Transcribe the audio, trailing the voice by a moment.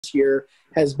year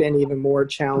has been even more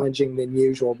challenging than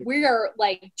usual. We are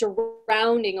like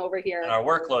drowning over here. And our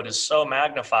workload is so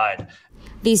magnified.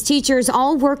 These teachers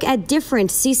all work at different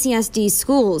CCSD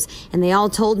schools, and they all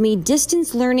told me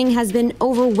distance learning has been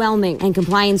overwhelming, and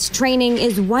compliance training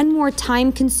is one more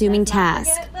time-consuming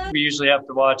task. We usually have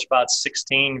to watch about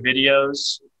 16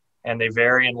 videos, and they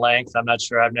vary in length. I'm not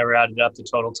sure. I've never added up the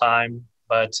total time,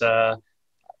 but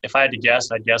if I had to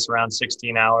guess, I'd guess around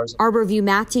 16 hours. Arborview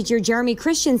math teacher Jeremy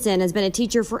Christensen has been a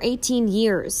teacher for 18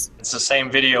 years. It's the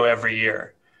same video every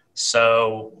year.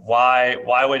 So why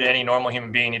would any normal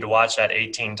human being need to watch that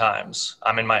 18 times?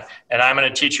 And I'm going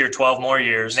to teach here 12 more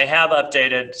years. They have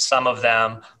updated some of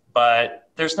them, but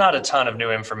there's not a ton of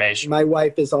new information. My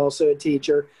wife is also a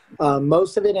teacher.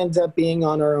 Most of it ends up being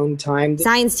on our own time.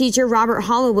 Science teacher Robert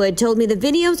Hollywood told me the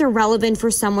videos are relevant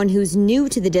for someone who's new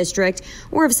to the district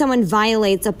or if someone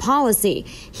violates a policy.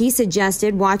 He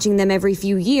suggested watching them every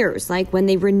few years, like when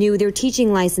they renew their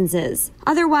teaching licenses.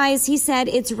 Otherwise, he said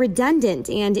it's redundant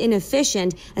and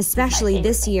inefficient, especially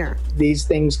this year. These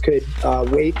things could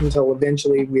wait until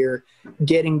eventually we're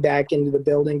getting back into the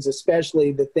buildings,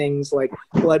 especially the things like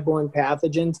bloodborne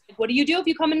pathogens. What do you do if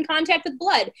you come in contact with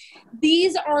blood?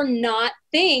 These are not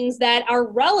things that are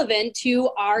relevant to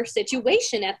our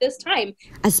situation at this time.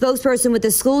 A spokesperson with the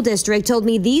school district told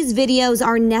me these videos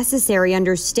are necessary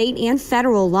under state and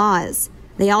federal laws.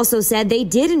 They also said they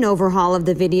did an overhaul of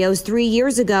the videos 3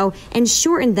 years ago and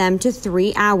shortened them to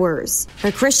 3 hours.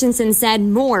 But Christensen said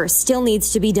more still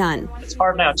needs to be done. It's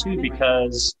hard now, too,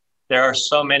 because there are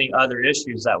so many other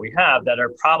issues that we have that are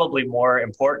probably more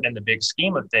important in the big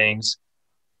scheme of things.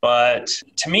 But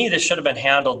to me, this should have been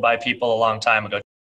handled by people a long time ago.